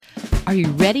Are you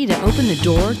ready to open the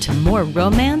door to more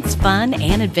romance, fun,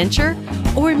 and adventure?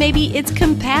 Or maybe it's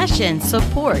compassion,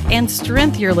 support, and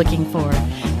strength you're looking for.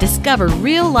 Discover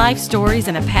real-life stories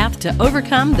and a path to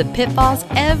overcome the pitfalls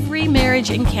every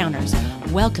marriage encounters.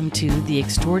 Welcome to The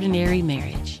Extraordinary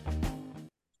Marriage.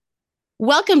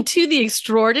 Welcome to The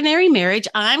Extraordinary Marriage.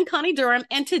 I'm Connie Durham,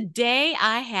 and today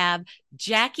I have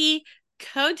Jackie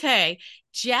Cote.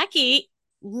 Jackie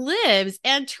lives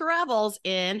and travels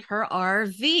in her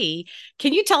RV.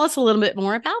 Can you tell us a little bit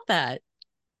more about that?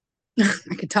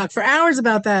 I could talk for hours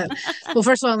about that. Well,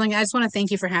 first of all, I just want to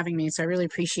thank you for having me. So I really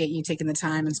appreciate you taking the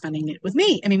time and spending it with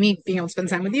me. Me being able to spend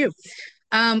time with you.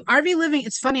 RV living,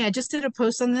 it's funny. I just did a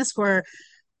post on this where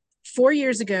 4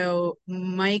 years ago,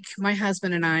 Mike, my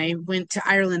husband, and I went to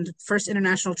Ireland, first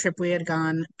international trip we had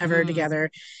gone ever Mm. together.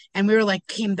 And we were like,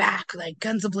 came back like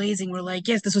guns a blazing. We're like,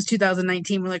 yes, this was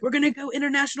 2019. We're like, we're going to go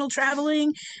international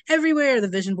traveling everywhere. The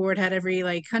vision board had every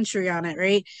like country on it,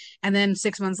 right? And then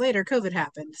 6 months later, COVID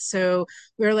happened. So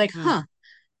we were like, Mm.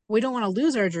 we don't want to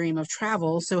lose our dream of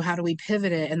travel. So how do we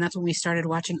pivot it? And that's when we started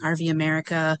watching RV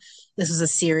America. This was a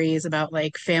series about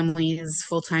like families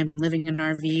full-time living in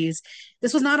RVs.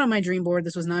 This was not on my dream board.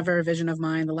 This was never a vision of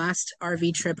mine. The last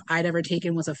RV trip I'd ever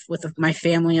taken was my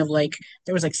family of like,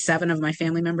 there was like seven of my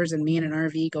family members and me in an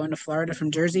RV going to Florida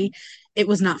from Jersey. It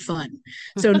was not fun.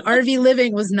 So an RV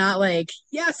living was not like,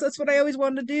 yes, that's what I always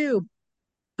wanted to do.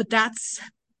 But that's,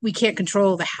 we can't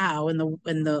control the how and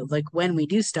the like when we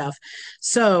do stuff.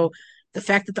 So the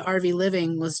fact that the RV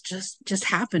living was just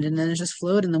happened, and then it just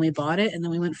flowed, and then we bought it, and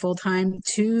then we went full time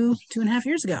two and a half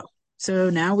years ago. So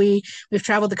now we've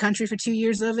traveled the country for 2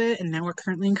 years of it, and now we're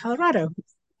currently in Colorado.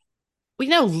 We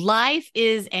know life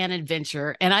is an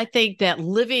adventure, and I think that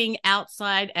living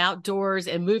outside, outdoors,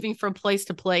 and moving from place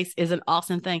to place is an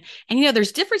awesome thing. And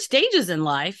there's different stages in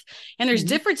life, and there's Mhm.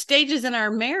 different stages in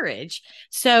our marriage.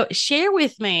 So share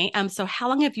with me. So how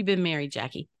long have you been married,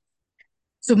 Jackie?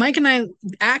 So Mike and I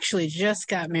actually just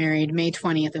got married May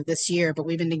 20th of this year, but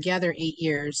we've been together 8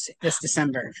 years this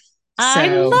December. I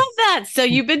So love that. So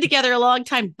you've been together a long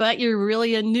time, but you're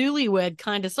really a newlywed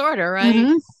kind of sorta, right?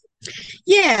 mhm.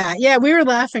 Yeah, we were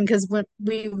laughing because when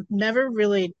we never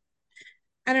really,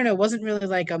 I don't know, it wasn't really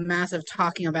like a massive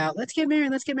talking about let's get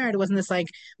married, let's get married. It wasn't this like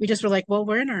we just were like, well,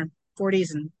 we're in our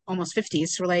 40s and almost 50s.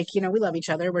 So we're like, we love each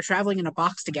other. We're traveling in a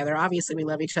box together. Obviously, we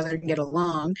love each other and get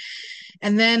along.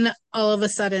 And then all of a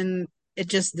sudden, it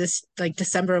just this like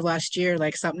December of last year,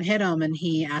 like something hit him and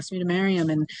he asked me to marry him.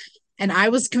 And I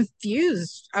was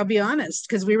confused, I'll be honest,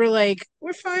 because we were like,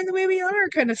 we're fine the way we are,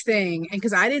 kind of thing. And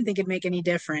because I didn't think it'd make any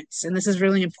difference. And this is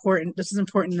really important. This is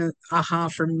important, aha,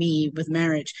 for me with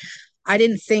marriage. I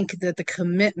didn't think that the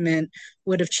commitment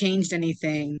would have changed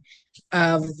anything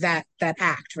of that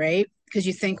act, right? Because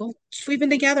you think, well, we've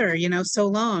been together, so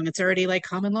long. It's already like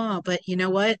common law. But you know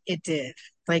what? It did.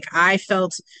 Like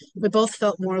we both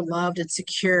felt more loved and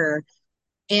secure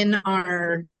in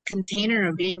our container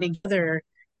of being together,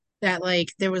 that like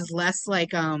there was less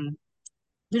like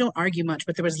we don't argue much,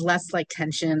 but there was less like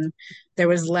tension. There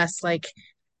was less like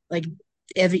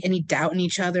any doubt in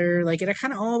each other. Like it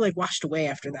kind of all like washed away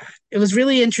after that. It was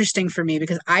really interesting for me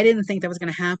because I didn't think that was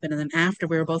going to happen. And then after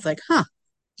we were both like,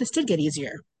 this did get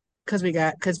easier because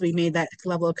we made that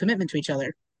level of commitment to each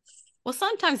other. Well,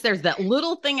 sometimes there's that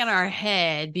little thing in our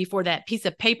head before that piece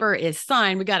of paper is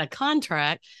signed. We got a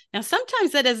contract. Now,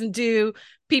 sometimes that doesn't do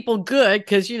people good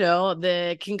because,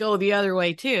 they can go the other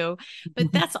way too.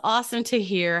 But that's awesome to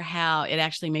hear how it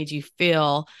actually made you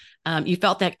feel. You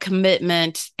felt that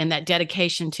commitment and that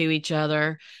dedication to each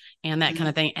other and that kind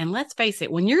of thing. And let's face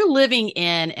it, when you're living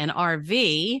in an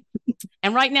RV,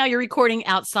 and right now you're recording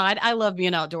outside. I love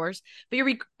being outdoors, but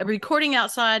you're recording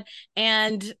outside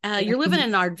and you're living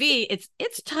in an RV.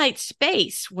 It's tight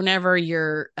space whenever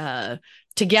you're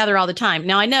together all the time.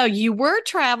 Now I know you were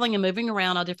traveling and moving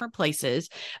around all different places,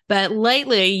 but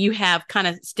lately you have kind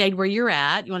of stayed where you're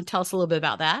at. You want to tell us a little bit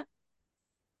about that?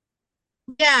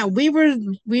 Yeah, we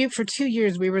for 2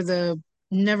 years we were the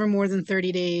never more than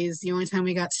 30 days. The only time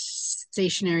we got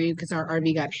stationary because our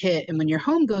RV got hit. And when your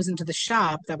home goes into the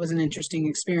shop, that was an interesting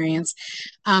experience.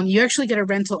 You actually get a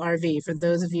rental RV. For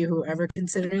those of you who are ever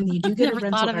considering, you do get a Never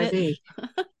thought rental of it.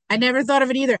 RV. I never thought of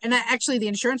it either. And actually, the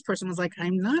insurance person was like,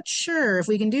 I'm not sure if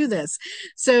we can do this.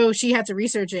 So she had to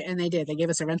research it, and they did. They gave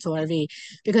us a rental RV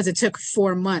because it took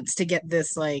 4 months to get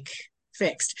this like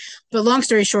fixed. But long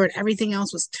story short, everything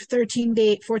else was 13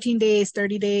 days, 14 days,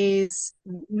 30 days,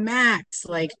 max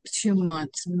like 2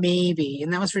 months, maybe.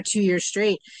 And that was for 2 years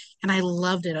straight. And I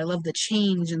loved it. I loved the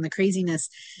change and the craziness.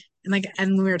 And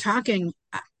when we were talking,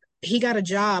 he got a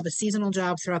job, a seasonal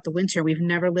job throughout the winter. We've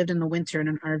never lived in the winter in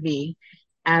an RV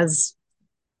as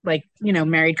like,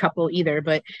 married couple either,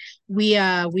 but we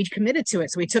committed to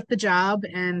it. So we took the job,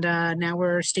 and now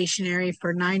we're stationary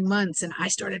for 9 months. And I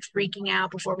started freaking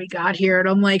out before we got here. And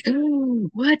I'm like, "Oh,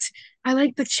 what? I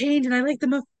like the change and I like the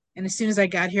move." And as soon as I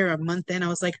got here a month in, I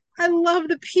was like, I love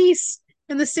the peace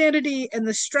and the sanity and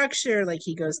the structure. Like,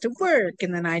 he goes to work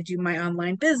and then I do my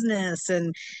online business,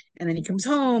 and then he comes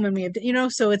home and we have,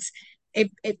 so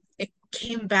it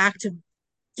came back to,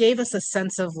 gave us a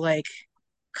sense of like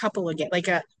couple again, like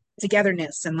a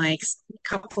togetherness and like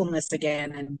coupleness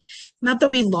again. And not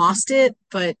that we lost it,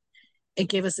 but it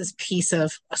gave us this piece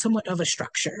of somewhat of a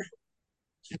structure.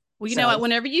 Well, you know what? So,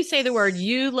 Whenever you say the word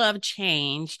you love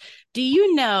change, do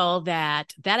you know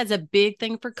that that is a big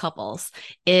thing for couples?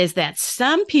 Is that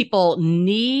some people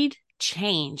need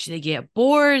change. They get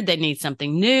bored, they need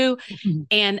something new.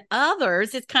 And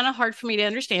others, it's kind of hard for me to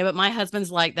understand, but my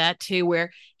husband's like that too,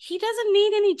 where he doesn't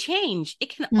need any change. It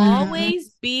can mm-hmm.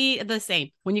 always be the same.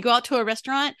 When you go out to a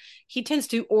restaurant, he tends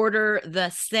to order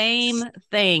the same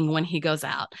thing when he goes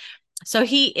out. So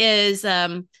he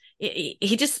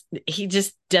just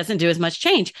doesn't do as much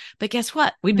change. But guess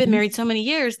what? We've been Mm-hmm. married so many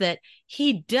years that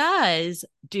he does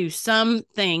do some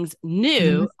things Mm-hmm.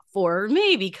 new for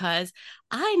me because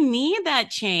I need that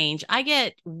change. I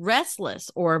get restless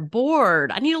or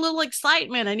bored. I need a little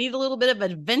excitement. I need a little bit of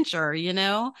adventure.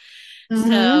 Mm-hmm.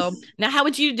 So now, how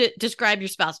would you describe your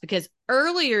spouse? Because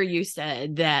earlier you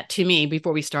said that to me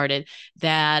before we started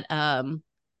that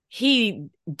he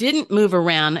didn't move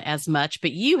around as much,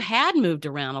 but you had moved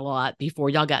around a lot before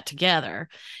y'all got together.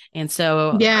 And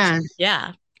so, Yeah.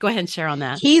 yeah, go ahead and share on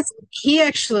that. He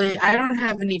actually, I don't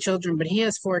have any children, but he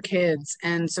has 4 kids,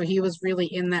 and so he was really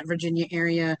in that Virginia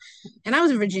area, and I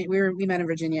was in Virginia. We met in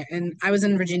Virginia, and I was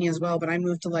in Virginia as well, but I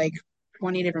moved to like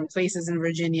 20 different places in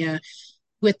Virginia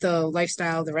with the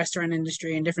lifestyle, the restaurant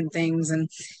industry, and different things, and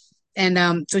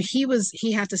so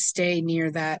he had to stay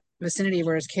near that vicinity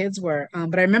where his kids were.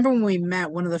 But I remember when we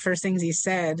met, one of the first things he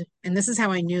said, and this is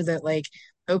how I knew that, like,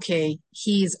 okay,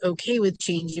 he's okay with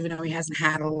change, even though he hasn't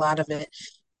had a lot of it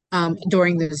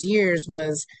during those years,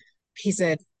 was he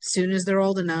said, soon as they're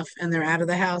old enough and they're out of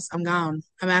the house, I'm gone.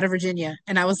 I'm out of Virginia.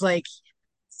 And I was like,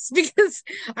 because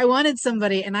I wanted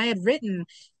somebody, and I had written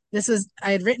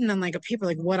on like a paper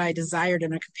like what I desired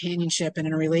in a companionship and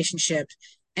in a relationship.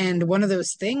 And one of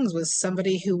those things was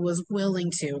somebody who was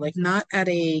willing to, like, not at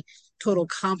a total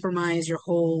compromise your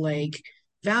whole like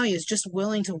values, just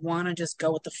willing to want to just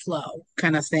go with the flow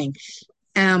kind of thing.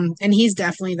 And he's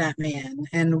definitely that man.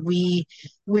 And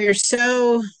we're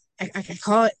so, I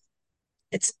call it,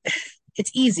 it's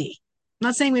it's easy. I'm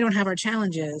not saying we don't have our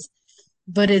challenges,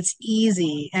 but it's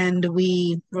easy. And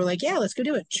we were like, yeah, let's go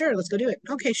do it. Sure, let's go do it.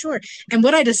 Okay, sure. And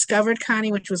what I discovered,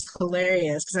 Connie, which was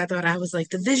hilarious, because I thought I was like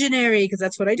the visionary, because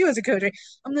that's what I do as a coach. Right?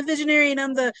 I'm the visionary and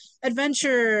I'm the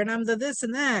adventurer and I'm the this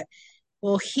and that.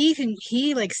 Well,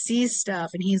 he like sees stuff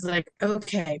and he's like,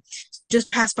 okay,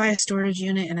 just pass by a storage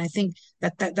unit and I think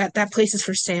that place is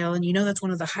for sale, and that's one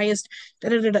of the highest da,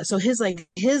 da, da, da. So his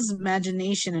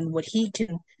imagination and what he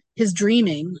can, his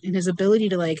dreaming and his ability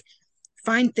to like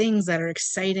find things that are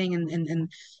exciting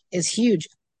and is huge.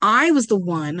 I was the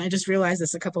one, I just realized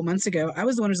this a couple months ago. I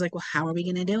was the one who's like, well, how are we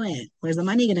going to do it? Where's the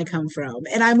money going to come from?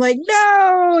 And I'm like,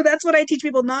 no, that's what I teach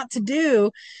people not to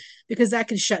do, because that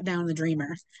can shut down the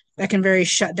dreamer. That can very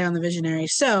shut down the visionary.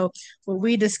 So what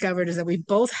we discovered is that we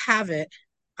both have it.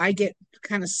 I get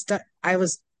kind of stuck. I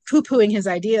was poo-pooing his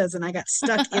ideas and I got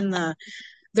stuck in the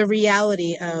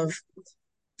reality of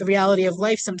the reality of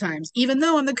life sometimes, even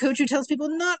though I'm the coach who tells people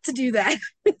not to do that.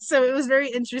 So it was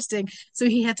very interesting. So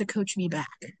he had to coach me back.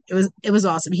 It was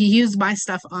awesome. He used my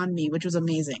stuff on me, which was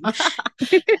amazing.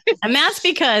 And that's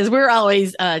because we're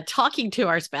always talking to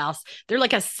our spouse. They're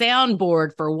like a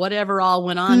soundboard for whatever all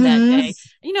went on that Mm-hmm. day.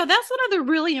 That's one of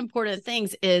the really important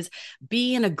things is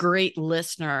being a great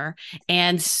listener.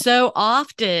 And so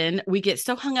often we get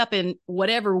so hung up in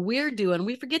whatever we're doing,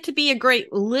 we forget to be a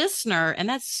great listener. And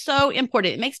that's so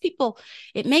important.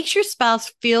 It makes your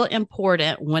spouse feel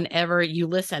important whenever you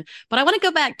listen. But I want to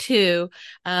go back to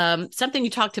something you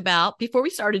talked about before we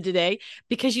started today,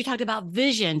 because you talked about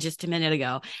vision just a minute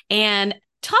ago. And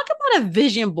talk about a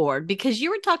vision board, because you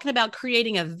were talking about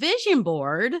creating a vision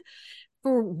board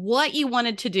for what you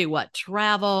wanted to do, what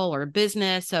travel or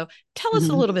business. So tell us a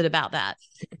Mm-hmm. little bit about that.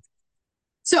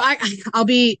 So I'll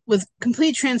be with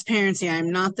complete transparency. I'm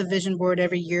not the vision board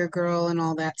every year girl and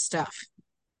all that stuff.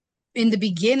 In the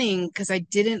beginning, because I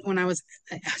didn't when I was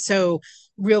so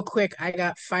real quick, I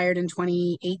got fired in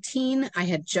 2018. I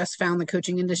had just found the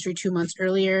coaching industry 2 months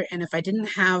earlier. And if I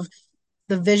didn't have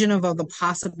the vision of the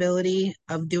possibility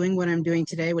of doing what I'm doing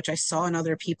today, which I saw in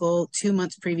other people 2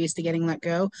 months previous to getting let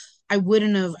go, I would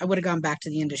have gone back to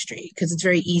the industry because it's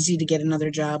very easy to get another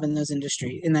job in that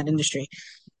industry.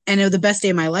 And the best day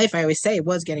of my life, I always say,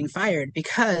 was getting fired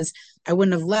because I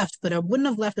wouldn't have left, but I wouldn't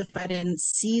have left if I didn't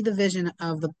see the vision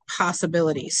of the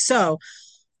possibility. So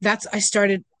I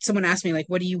started, someone asked me, like,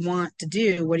 what do you want to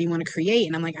do? What do you want to create?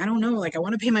 And I'm like, I don't know. Like, I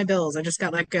want to pay my bills. I just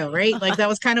got let go, right? Like, that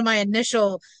was kind of my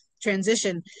initial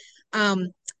transition. Um,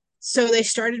 so they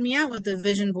started me out with the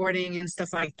vision boarding and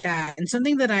stuff like that. And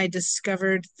something that I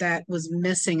discovered that was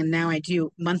missing, and now I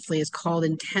do monthly, is called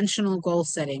intentional goal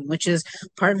setting, which is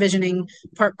part visioning,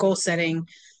 part goal setting.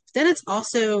 Then it's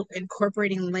also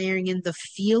incorporating, layering in the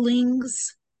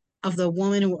feelings of the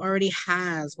woman who already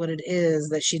has what it is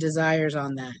that she desires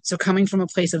on that. So coming from a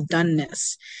place of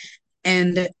doneness.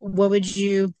 And what would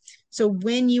you, so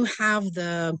when you have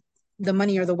the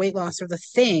money or the weight loss or the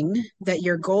thing that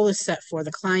your goal is set for,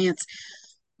 the clients,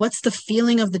 what's the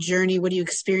feeling of the journey? What are you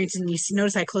experiencing? You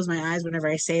notice I close my eyes whenever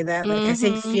I say that. Like I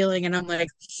say Mm-hmm. feeling, and I'm like,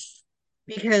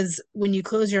 because when you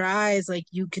close your eyes, like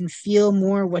you can feel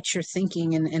more what you're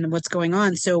thinking and what's going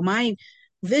on. So my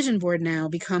vision board now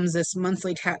becomes this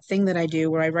monthly thing that I do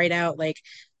where I write out like,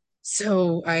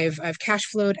 so I've cash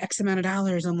flowed X amount of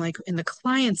dollars. I'm like, and the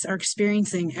clients are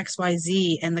experiencing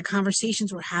XYZ, and the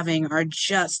conversations we're having are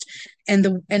just, and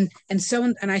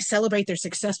I celebrate their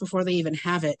success before they even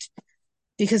have it.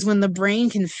 Because when the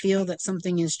brain can feel that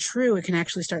something is true, it can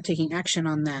actually start taking action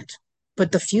on that.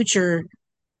 But the future,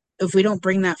 if we don't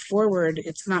bring that forward,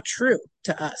 it's not true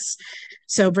to us.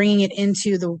 So bringing it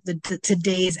into the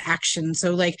today's action.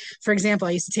 So like, for example,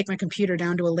 I used to take my computer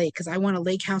down to a lake because I want a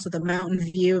lake house with a mountain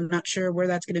view. I'm not sure where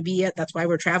that's going to be yet. That's why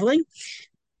we're traveling.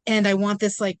 And I want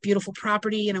this like beautiful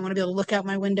property, and I want to be able to look out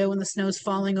my window when the snow's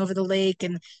falling over the lake.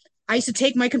 And I used to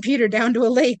take my computer down to a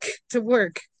lake to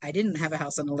work. I didn't have a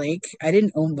house on the lake. I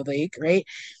didn't own the lake, right?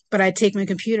 But I'd take my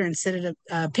computer and sit at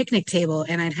a picnic table,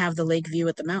 and I'd have the lake view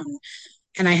at the mountain,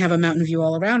 and I have a mountain view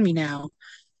all around me now.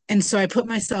 And so I put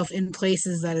myself in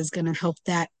places that is going to help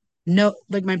that know,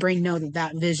 like my brain know that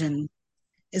that vision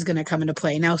is going to come into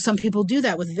play. Now, some people do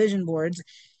that with vision boards.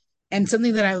 And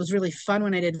something that I was really fun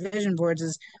when I did vision boards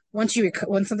is when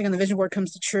something on the vision board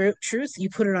comes to truth, you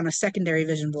put it on a secondary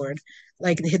vision board.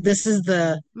 Like this is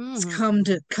the Mm-hmm.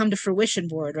 come to fruition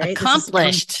board, right? This is come,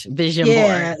 Accomplished vision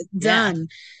yeah, board. Yeah. done.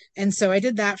 And so I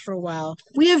did that for a while.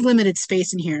 We have limited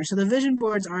space in here, so the vision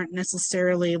boards aren't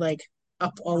necessarily like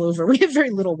up all over. We have very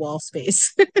little wall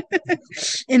space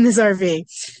in this RV.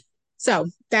 So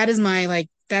that is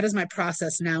my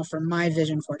process now for my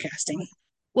vision forecasting.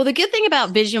 Well, the good thing about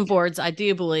vision boards, I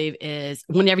do believe, is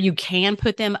whenever you can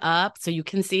put them up so you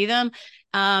can see them.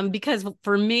 Because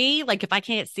for me, like if I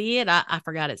can't see it, I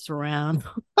forgot it's around.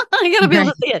 I gotta be able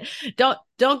Right. to see it.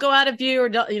 Don't go out of view, or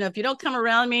don't, if you don't come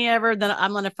around me ever, then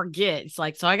I'm gonna forget. It's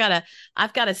like, so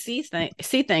I've gotta see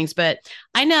things. But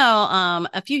I know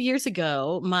a few years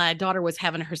ago, my daughter was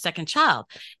having her second child,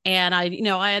 and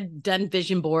I had done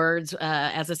vision boards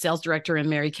as a sales director in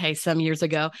Mary Kay some years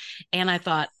ago, and I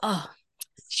thought, oh,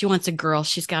 she wants a girl.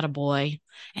 She's got a boy,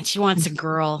 and she wants a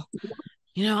girl.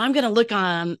 I'm gonna look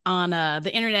on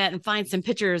the internet and find some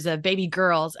pictures of baby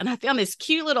girls, and I found this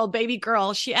cute little baby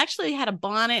girl. She actually had a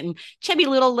bonnet and chubby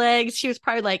little legs. She was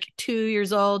probably like 2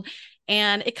 years old,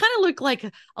 and it kind of looked like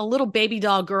a little baby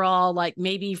doll girl, like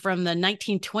maybe from the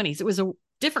 1920s. It was a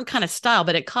different kind of style,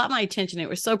 but it caught my attention. It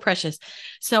was so precious,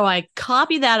 so I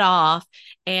copied that off,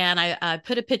 and I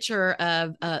put a picture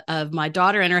of my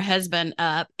daughter and her husband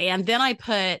up, and then I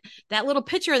put that little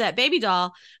picture of that baby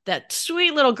doll, that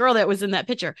sweet little girl that was in that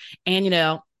picture. And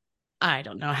I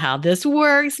don't know how this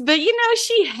works, but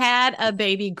she had a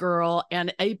baby girl,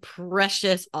 and a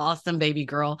precious, awesome baby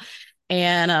girl.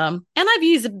 And I've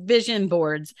used vision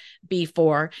boards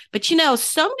before, but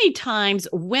so many times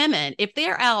women, if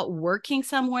they're out working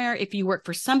somewhere, if you work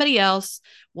for somebody else,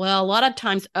 well, a lot of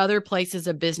times other places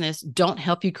of business don't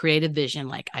help you create a vision.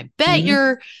 Like I bet Mhm.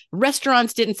 your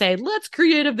restaurants didn't say, let's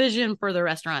create a vision for the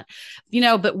restaurant.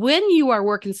 But when you are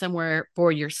working somewhere for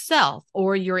yourself,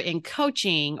 or you're in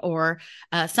coaching, or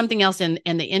something else in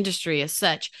the industry as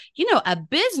such, a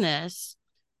business,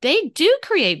 they do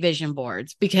create vision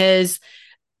boards, because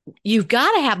you've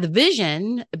got to have the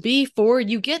vision before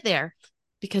you get there.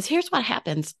 Because here's what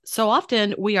happens. So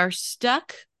often we are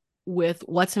stuck with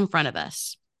what's in front of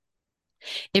us.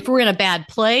 If we're in a bad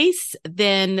place,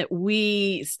 then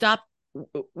we stop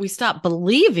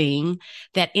believing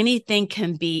that anything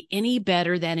can be any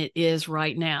better than it is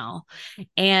right now.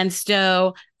 And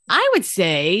so I would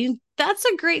say that's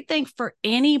a great thing for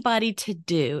anybody to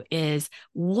do, is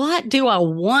what do I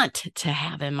want to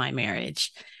have in my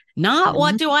marriage? Not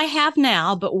what Mhm. do I have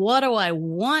now, but what do I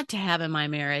want to have in my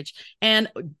marriage? And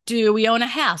do we own a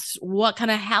house? What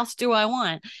kind of house do I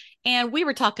want? And we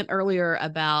were talking earlier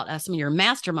about some of your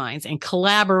masterminds and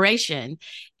collaboration.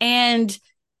 And,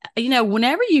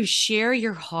 whenever you share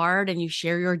your heart and you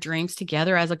share your dreams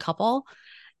together as a couple,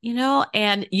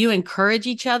 and you encourage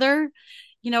each other,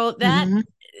 that Mhm.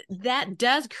 that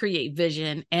does create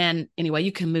vision. And anyway,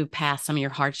 you can move past some of your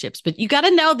hardships, but you got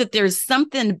to know that there's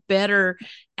something better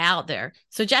out there.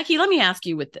 So Jackie, let me ask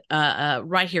you with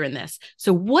right here in this.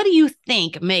 So what do you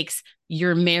think makes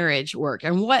your marriage work?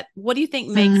 And what do you think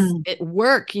makes Mhm. it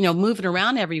work, moving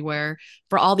around everywhere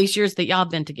for all these years that y'all have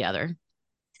been together?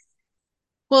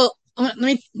 Well, let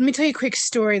me tell you a quick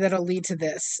story that'll lead to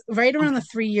this. Right around the Okay.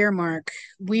 3 year mark,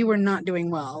 we were not doing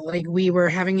well. Like we were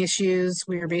having issues.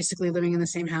 We were basically living in the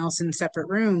same house in separate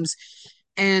rooms.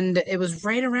 And it was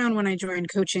right around when I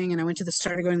joined coaching and I went to the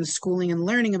started going to schooling and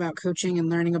learning about coaching and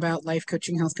learning about life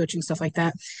coaching, health coaching, stuff like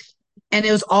that. And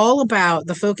it was all about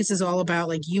the focus is all about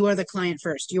like you are the client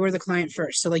first. You are the client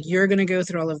first. So like you're going to go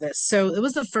through all of this. So it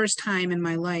was the first time in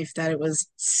my life that it was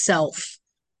self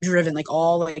driven, like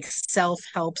all like self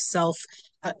help, self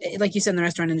like you said in the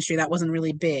restaurant industry, that wasn't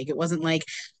really big. It wasn't like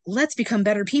let's become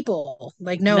better people.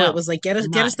 Like no, it No, was like get us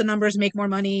not the numbers, make more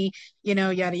money,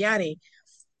 yada yada.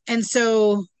 And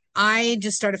so I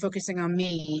just started focusing on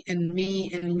me and me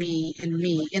and me and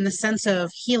me in the sense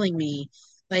of healing me,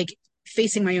 like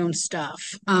facing my own stuff.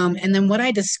 And then what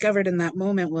I discovered in that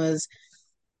moment was,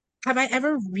 have I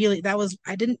ever really,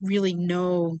 I didn't really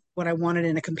know what I wanted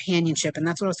in a companionship. And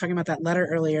that's what I was talking about that letter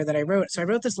earlier that I wrote. So I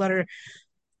wrote this letter.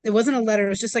 It wasn't a letter, it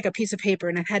was just like a piece of paper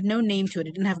and it had no name to it.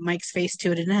 It didn't have Mike's face to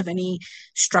it. It didn't have any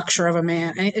structure of a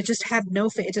man. And it just had no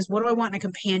face. It just, what do I want in a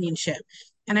companionship?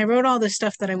 And I wrote all this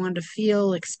stuff that I wanted to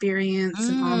feel, experience,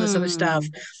 and all this other stuff.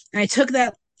 mm, And I took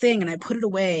that thing and I put it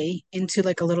away into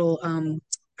like a little,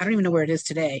 I don't even know where it is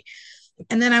today.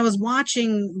 And then I was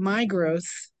watching my growth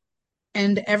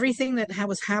and everything that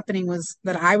was happening was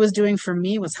that I was doing for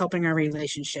me was helping our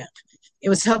relationship. It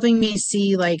was helping me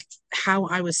see like how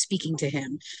I was speaking to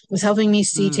him. It was helping me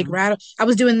see take mm. I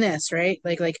was doing this, right?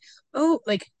 Like oh,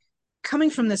 like coming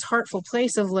from this heartful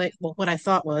place of like, well, what I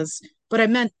thought was, but I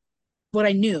meant what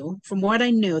I knew, from what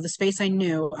I knew, the space I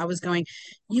knew, I was going,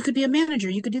 you could be a manager,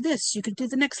 you could do this, you could do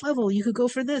the next level, you could go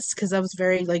for this, because I was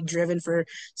very like driven for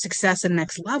success and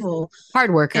next level.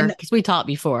 Hard worker, And because we taught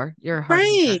before. You're a hard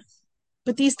right, worker.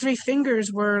 but these three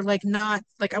fingers were like not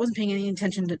like I wasn't paying any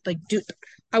attention to like do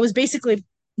I was basically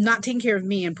not taking care of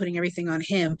me and putting everything on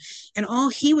him. And all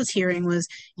he was hearing was,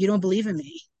 you don't believe in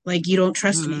me. Like you don't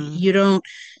trust me. Mm.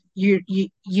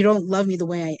 You don't love me the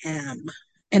way I am.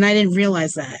 And I didn't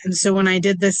realize that. And so when I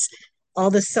did this all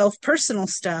this self personal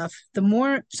stuff, the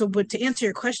more so but to answer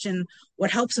your question,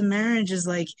 what helps a marriage is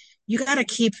like you gotta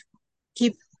keep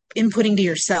inputting to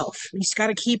yourself. You just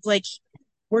gotta keep like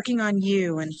working on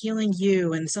you and healing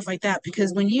you and stuff like that.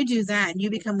 Because when you do that and you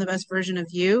become the best version of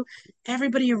you,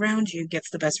 everybody around you gets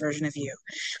the best version of you.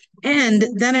 And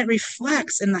then it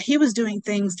reflects, and he was doing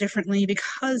things differently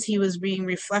because he was being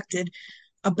reflected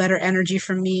a better energy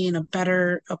from me and a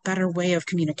better way of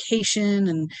communication.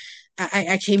 And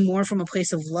I came more from a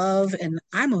place of love, and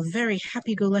I'm a very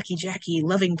happy-go-lucky Jackie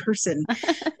loving person.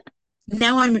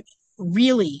 Now I'm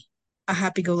really a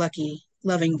happy-go-lucky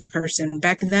loving person.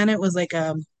 Back then it was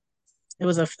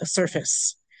a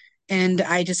surface. And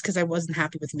I just, because I wasn't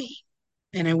happy with me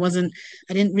and I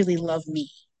didn't really love me.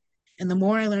 And the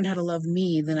more I learned how to love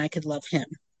me, then I could love him.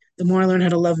 The more I learned how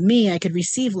to love me, I could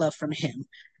receive love from him.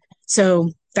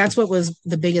 So that's what was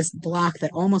the biggest block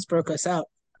that almost broke us up.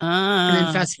 And then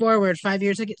Ah, fast forward 5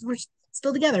 years, we're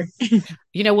still together.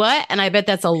 you know what? And I bet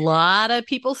that's a lot of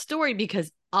people's story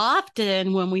because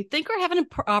often when we think we're having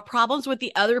problems with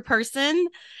the other person,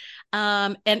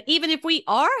 and even if we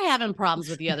are having problems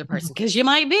with the other person, because you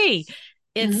might be,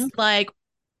 it's Mm-hmm. like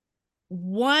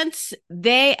once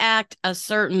they act a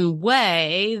certain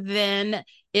way, then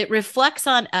it reflects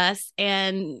on us,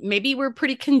 and maybe we're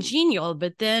pretty congenial,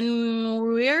 but then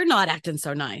we're not acting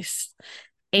so nice.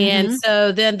 And Mm-hmm.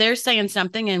 so then they're saying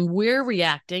something and we're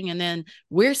reacting, and then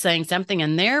we're saying something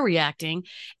and they're reacting.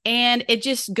 And it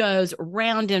just goes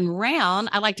round and round.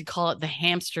 I like to call it the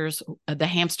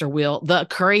hamster wheel, the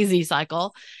crazy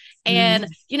cycle. And,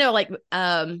 Mm-hmm. like,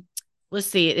 let's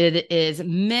see, it is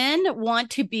men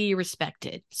want to be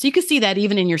respected. So you can see that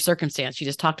even in your circumstance you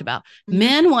just talked about. Mm-hmm.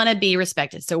 Men want to be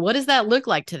respected. So what does that look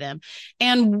like to them?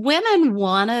 And women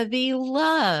want to be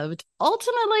loved.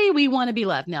 Ultimately, we want to be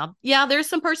loved. Now, yeah, there's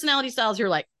some personality styles you're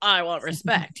like, I want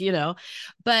respect,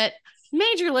 but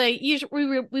majorly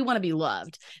we want to be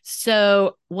loved.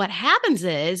 So what happens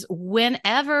is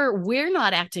whenever we're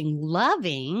not acting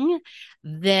loving,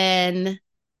 then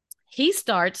he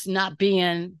starts not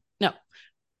being no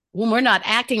when we're not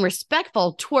acting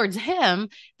respectful towards him,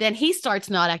 then he starts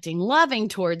not acting loving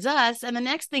towards us. And the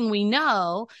next thing we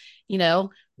know, you know,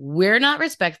 we're not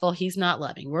respectful, he's not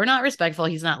loving. We're not respectful,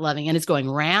 he's not loving. And it's going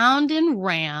round and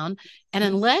round. And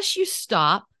unless you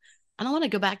stop, I don't want to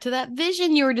go back to that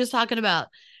vision you were just talking about.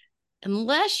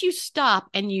 Unless you stop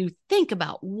and you think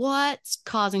about what's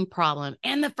causing problem.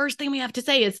 And the first thing we have to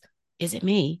say is it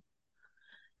me?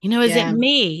 Is it Yeah.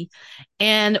 me?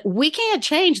 And we can't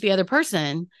change the other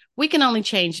person. We can only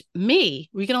change me.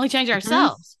 We can only change Mhm.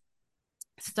 ourselves.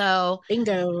 So,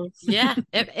 Bingo. yeah,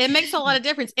 it makes a lot of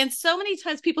difference. And so many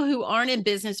times, people who aren't in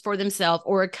business for themselves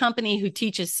or a company who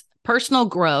teaches personal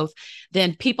growth,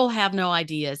 then people have no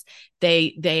ideas.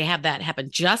 They have that happen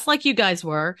just like you guys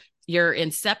were. You're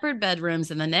in separate bedrooms,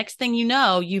 and the next thing you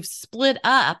know, you've split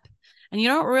up and you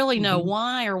don't really know Mhm.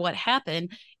 why or what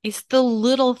happened. It's the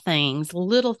little things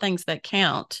that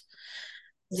count.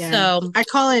 Yeah. So, I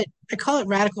call it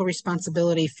radical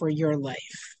responsibility for your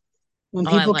life. When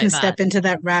oh, I people can like that. step into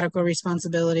that radical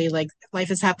responsibility, like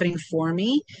life is happening for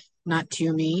me, not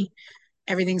to me.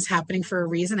 Everything's happening for a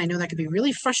reason. I know that could be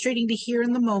really frustrating to hear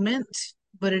in the moment,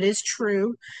 but it is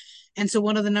true. And so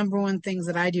one of the number one things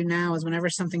that I do now is whenever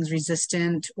something's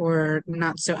resistant or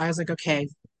not so, I was like, okay,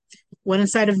 what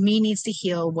inside of me needs to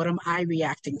heal? What am I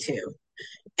reacting to?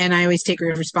 And I always take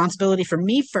responsibility for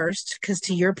me first, because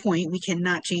to your point, we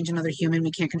cannot change another human.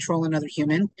 We can't control another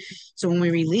human. So when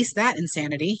we release that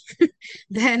insanity,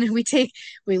 then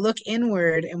we look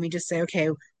inward and we just say, okay,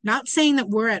 not saying that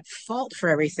we're at fault for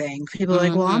everything. People are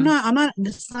like, well, Mm-hmm. I'm not,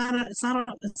 it's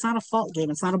not a fault game.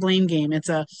 It's not a blame game. It's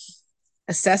a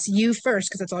assess you first,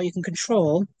 because that's all you can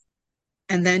control.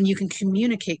 And then you can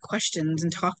communicate questions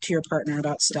and talk to your partner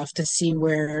about stuff to see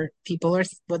where people are,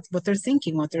 what they're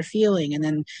thinking, what they're feeling, and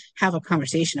then have a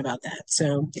conversation about that.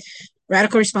 So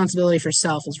radical responsibility for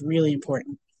self is really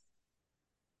important.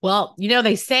 Well,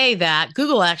 they say that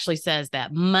Google actually says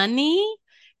that money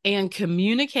and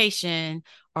communication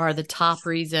are the top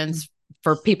reasons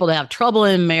for people to have trouble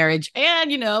in marriage.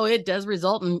 And, it does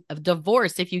result in a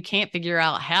divorce if you can't figure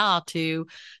out how to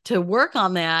work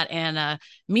on that and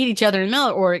meet each other in the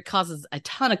middle, or it causes a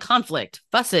ton of conflict,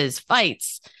 fusses,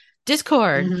 fights,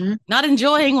 discord, Mm-hmm. not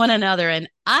enjoying one another. And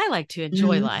I like to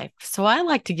enjoy Mm-hmm. life. So I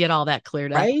like to get all that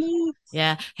cleared up. Right.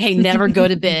 Yeah. Hey, never go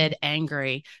to bed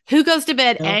angry. Who goes to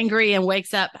bed No, angry and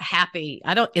wakes up happy?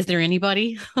 Is there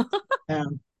anybody? no,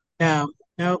 no,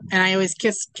 no. And I always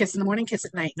kiss in the morning, kiss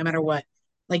at night, no matter what.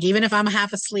 Like even if I'm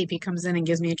half asleep, he comes in and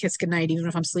gives me a kiss goodnight, even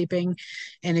if I'm sleeping,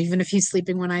 and even if he's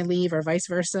sleeping when I leave, or vice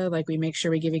versa. Like we make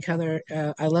sure we give each other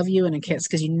 "I love you" and a kiss,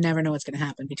 because you never know what's going to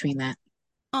happen between that day.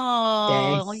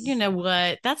 Oh, you know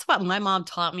what? That's what my mom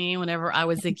taught me whenever I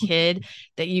was a kid,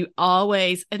 that you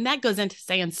always, and that goes into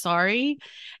saying sorry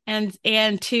and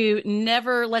to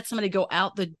never let somebody go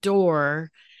out the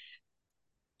door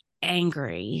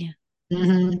angry.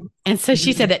 Mm-hmm. And so she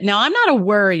Mm-hmm. said that. Now, I'm not a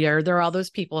worrier. There are all those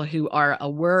people who are a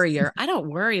worrier. I don't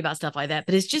worry about stuff like that,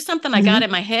 but it's just something I got Mm-hmm.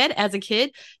 in my head as a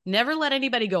kid. Never let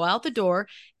anybody go out the door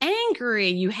angry.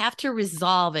 You have to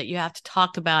resolve it. You have to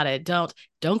talk about it. Don't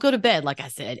go to bed, like I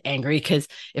said, angry. Because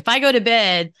if I go to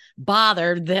bed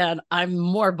bothered, then I'm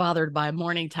more bothered by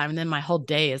morning time. And then my whole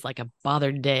day is like a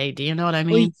bothered day. Do you know what I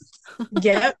Well, mean?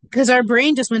 yeah, because our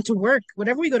brain just went to work.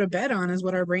 Whatever we go to bed on is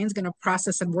what our brain's going to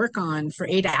process and work on for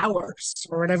 8 hours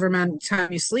or whatever amount of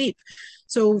time you sleep.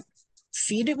 So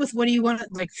feed it with what do you want?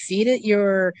 Like feed it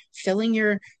your filling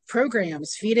your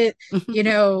programs, feed it,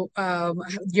 your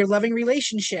loving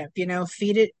relationship,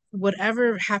 feed it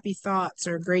whatever happy thoughts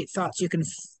or great thoughts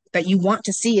that you want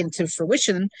to see into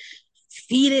fruition.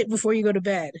 Feed it before you go to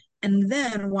bed, and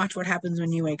then watch what happens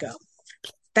when you wake up.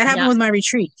 That happened Yeah. with my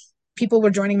retreat. People were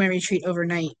joining my retreat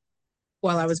overnight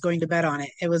while I was going to bed on it.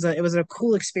 It was a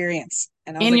cool experience.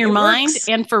 And I was In like, your it mind works.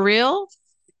 and for real.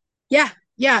 Yeah.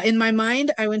 Yeah. In my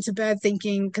mind, I went to bed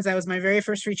thinking, because I was my very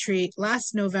first retreat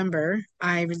last November.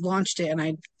 I launched it,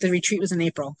 and the retreat was in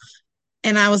April.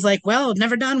 And I was like, well, I've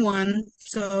never done one.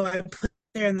 So I put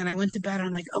there, and then I went to bed. And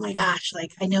I'm like, oh my gosh,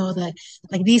 like I know that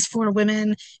like these four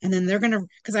women, and then they're gonna,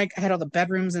 because I had all the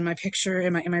bedrooms in my picture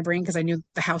in my brain, because I knew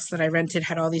the house that I rented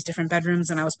had all these different bedrooms,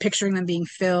 and I was picturing them being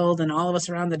filled, and all of us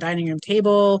around the dining room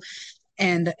table,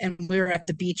 and we were at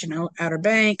the beach in Outer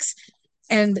Banks.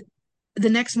 And the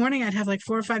next morning I'd have like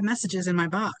 4 or 5 messages in my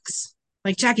box.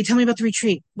 Like, Jackie, tell me about the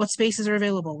retreat. What spaces are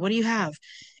available? What do you have?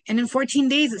 And in 14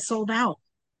 days, it sold out.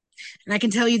 And I can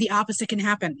tell you the opposite can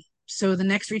happen. So the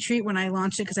next retreat, when I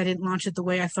launched it, because I didn't launch it the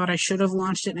way I thought I should have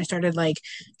launched it, and I started like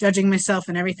judging myself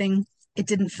and everything, it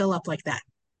didn't fill up like that.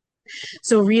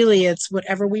 So really, it's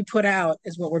whatever we put out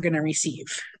is what we're going to receive.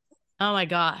 Oh my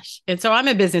gosh. And so I'm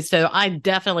in business, so I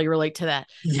definitely relate to that.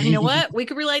 And you know what? We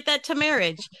could relate that to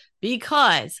marriage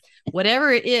because whatever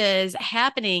it is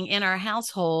happening in our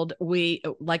household, we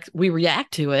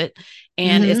react to it.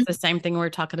 And it's Mm-hmm. the same thing we were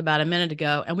talking about a minute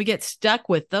ago. And we get stuck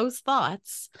with those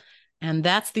thoughts. And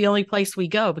that's the only place we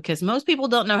go because most people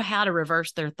don't know how to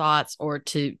reverse their thoughts or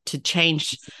to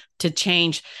change.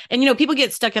 And people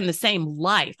get stuck in the same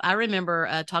life. I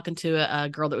remember talking to a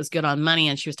girl that was good on money,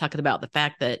 and she was talking about the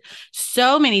fact that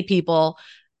so many people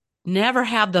never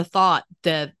have the thought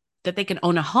that they can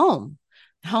own a home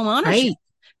ownership, Right.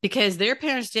 because their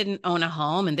parents didn't own a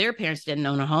home and their parents didn't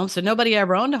own a home, so nobody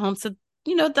ever owned a home. So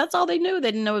that's all they knew.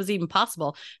 They didn't know it was even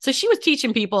possible. So she was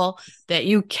teaching people that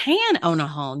you can own a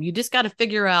home. You just got to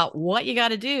figure out what you got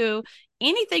to do.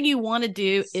 Anything you want to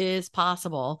do is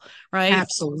possible, right?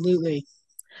 Absolutely.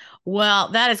 Well,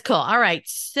 that is cool. All right.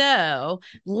 So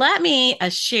let me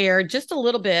share just a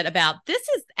little bit about this.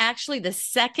 Is actually the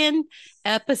second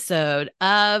episode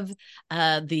of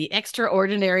the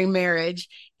Extraordinary Marriage.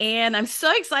 And I'm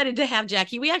so excited to have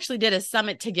Jackie. We actually did a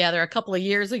summit together a couple of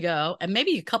years ago, and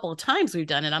maybe a couple of times we've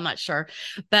done it. I'm not sure.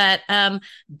 But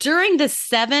during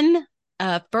the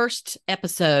first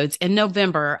episodes in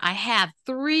November, I have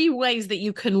 3 ways that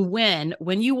you can win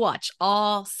when you watch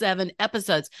all 7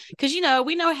 episodes. Because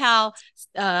we know how,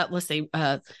 let's say,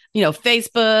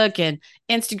 Facebook and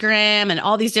Instagram and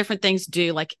all these different things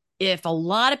do. Like, if a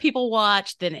lot of people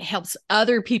watch, then it helps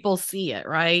other people see it,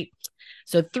 right?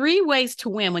 So 3 ways to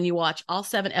win when you watch all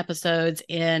 7 episodes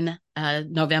in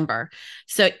November.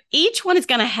 So each one is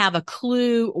going to have a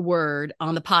clue word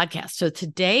on the podcast. So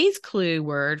today's clue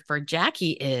word for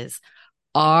Jackie is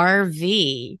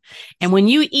RV. And when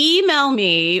you email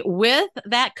me with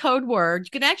that code word,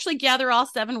 you can actually gather all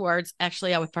 7 words.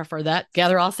 Actually, I would prefer that.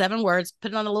 Gather all 7 words,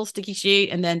 put it on a little sticky sheet,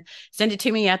 and then send it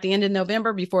to me at the end of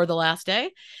November before the last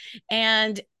day.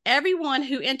 And everyone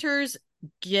who enters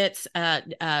is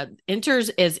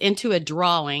into a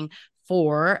drawing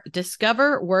for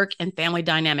Discover Work and Family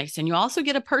Dynamics. And you also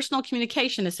get a personal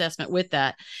communication assessment with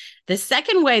that. The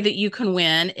second way that you can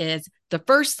win is the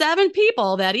first 7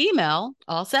 people that email,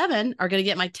 all 7, are going to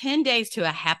get my 10 days to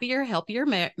a happier, healthier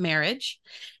marriage.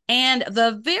 And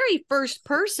the very first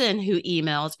person who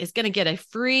emails is going to get a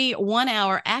free 1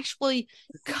 hour actually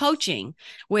coaching,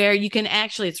 where you can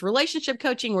actually, it's relationship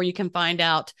coaching, where you can find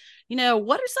out,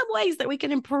 what are some ways that we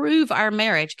can improve our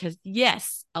marriage? Because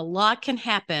yes, a lot can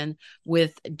happen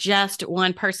with just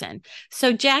one person.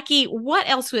 So Jackie, what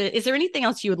else is there anything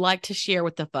else you would like to share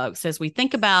with the folks as we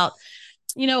think about,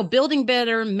 building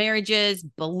better marriages,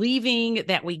 believing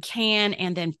that we can,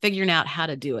 and then figuring out how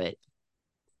to do it?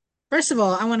 First of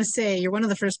all, I want to say you're one of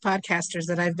the first podcasters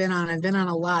that I've been on. I've been on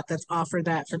a lot that's offered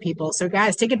that for people. So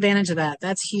guys, take advantage of that.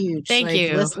 That's huge. Thank Like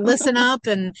you. listen up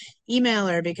and email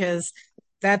her because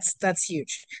that's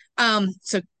huge.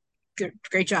 So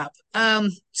great job.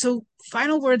 So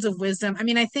final words of wisdom. I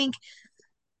mean, I think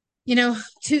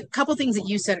two couple things that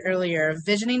you said earlier,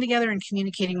 visioning together and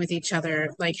communicating with each other,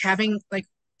 like having like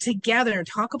together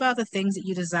talk about the things that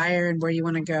you desire and where you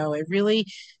want to go. It really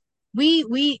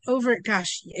we over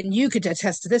gosh, and you could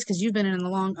attest to this because you've been in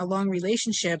a long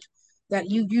relationship, that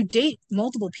you date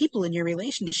multiple people in your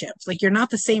relationships. Like, you're not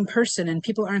the same person and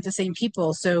people aren't the same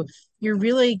people. So you're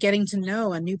really getting to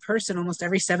know a new person almost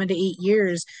every 7 to 8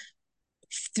 years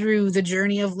through the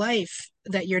journey of life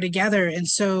that you're together. And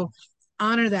so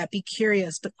honor that, be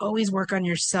curious, but always work on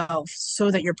yourself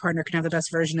so that your partner can have the best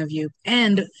version of you.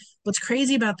 And what's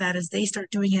crazy about that is they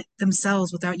start doing it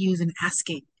themselves without you even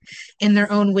asking, in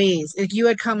their own ways. Like you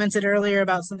had commented earlier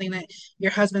about something that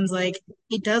your husband's like,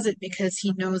 he does it because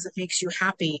he knows it makes you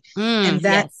happy. And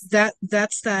Yes.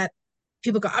 that's that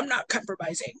people go, I'm not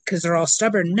compromising because they're all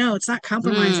stubborn. No, it's not Mm,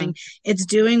 compromising. It's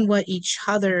doing what each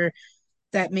other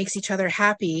that makes each other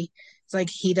happy. It's like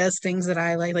he does things that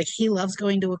I like. Like he loves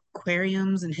going to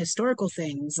aquariums and historical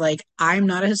things. Like I'm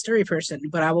not a history person,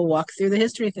 but I will walk through the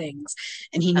history things.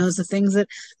 And he knows that's the things that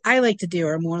I like to do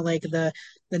are more like the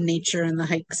nature and the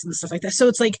hikes and stuff like that. So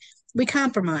it's like we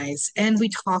compromise and we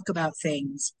talk about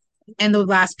things. And the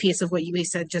last piece of what you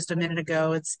said just a minute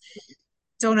ago, it's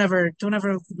don't ever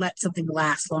let something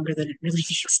last longer than it really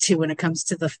needs to when it comes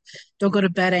to the don't go to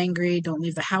bed angry, don't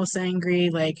leave the house angry.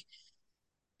 Like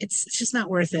it's just not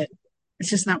worth it. It's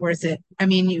just not worth it. I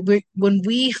mean, when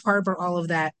we harbor all of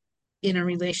that in a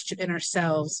relationship in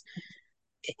ourselves,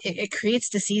 it creates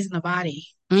disease in the body.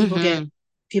 People get mm-hmm.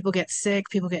 people get sick.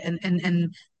 People get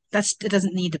and that's it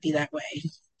doesn't need to be that way.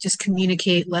 just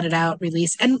communicate, let it out,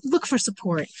 release, and look for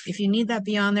support. If you need that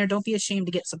beyond there, don't be ashamed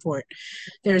to get support.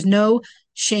 There's no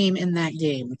shame in that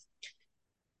game.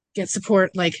 Get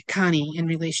support like Connie in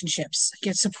relationships.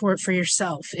 Get support for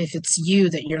yourself. If it's you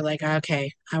that you're like,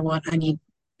 okay, I need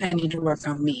to work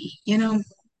on me, you know?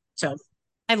 So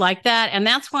I like that. And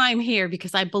that's why I'm here,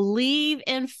 because I believe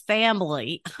in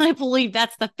family. I believe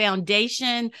that's the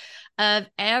foundation of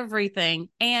everything.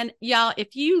 And y'all,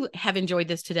 if you have enjoyed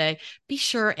this today, be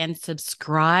sure and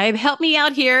subscribe. Help me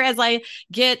out here as I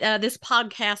get this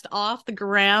podcast off the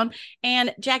ground.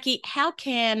 And Jackie, how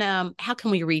can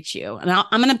we reach you? And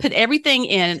I'm going to put everything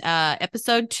in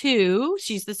episode 2.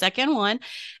 She's the second one.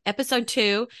 Episode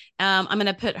 2. I'm going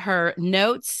to put her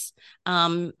notes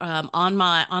on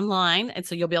my online, and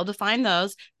so you'll be able to find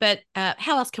those. But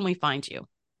how else can we find you?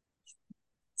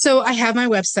 So I have my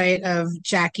website of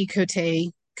Jackie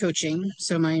Cote Coaching.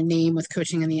 So my name with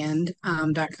coaching in the end,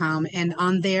 .com. And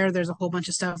on there, there's a whole bunch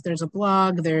of stuff. There's a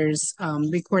blog, there's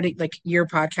recording, like your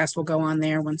podcast will go on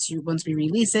there once we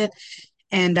release it.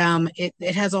 And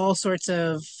it has all sorts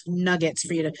of nuggets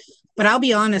for you to, but I'll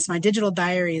be honest, my digital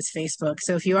diary is Facebook.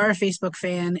 So if you are a Facebook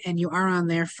fan and you are on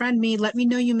there, friend me, let me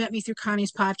know you met me through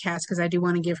Connie's podcast, because I do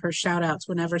want to give her shout outs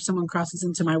whenever someone crosses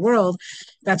into my world.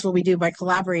 That's what we do by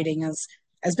collaborating as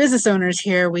business owners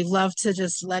here. We love to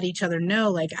just let each other know,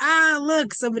 like,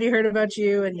 look, somebody heard about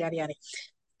you, and yada yada.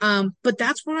 But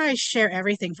that's where I share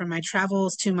everything from my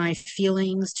travels to my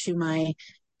feelings to my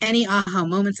any aha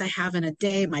moments I have in a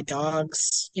day, my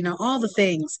dogs, all the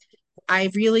things.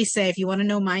 I really say, if you want to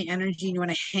know my energy and you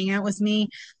want to hang out with me,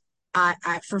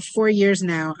 for 4 years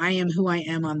now, I am who I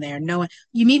am on there. No one,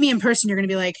 you meet me in person, you're going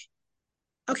to be like,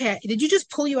 okay, did you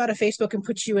just pull you out of Facebook and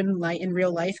put you in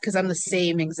real life? Because I'm the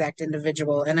same exact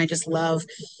individual, and I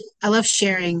love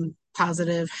sharing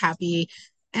positive, happy,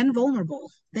 and vulnerable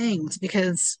things,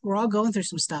 because we're all going through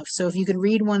some stuff. So if you could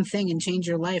read one thing and change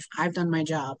your life, I've done my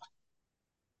job.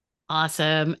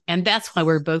 Awesome. And that's why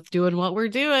we're both doing what we're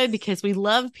doing, because we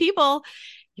love people.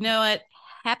 You know what?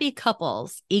 Happy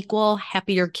couples equal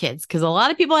happier kids, because a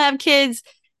lot of people have kids,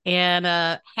 and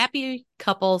happy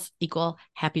couples equal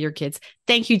happier kids.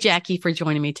 Thank you, Jackie, for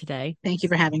joining me today. Thank you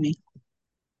for having me.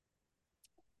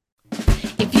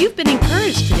 If you've been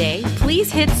encouraged today,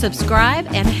 please hit subscribe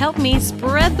and help me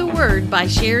spread the word by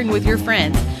sharing with your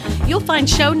friends. You'll find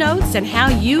show notes and how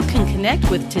you can connect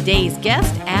with today's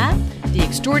guest at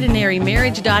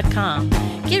theextraordinarymarriage.com.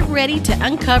 Get ready to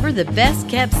uncover the best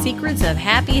kept secrets of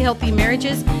happy, healthy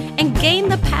marriages and gain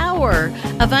the power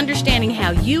of understanding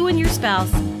how you and your spouse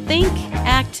think,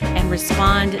 act, and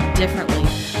respond differently.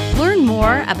 Learn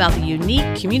more about the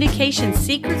unique communication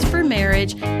secrets for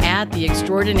marriage at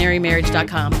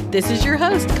theextraordinarymarriage.com. This is your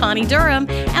host, Connie Durham,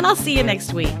 and I'll see you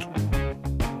next week.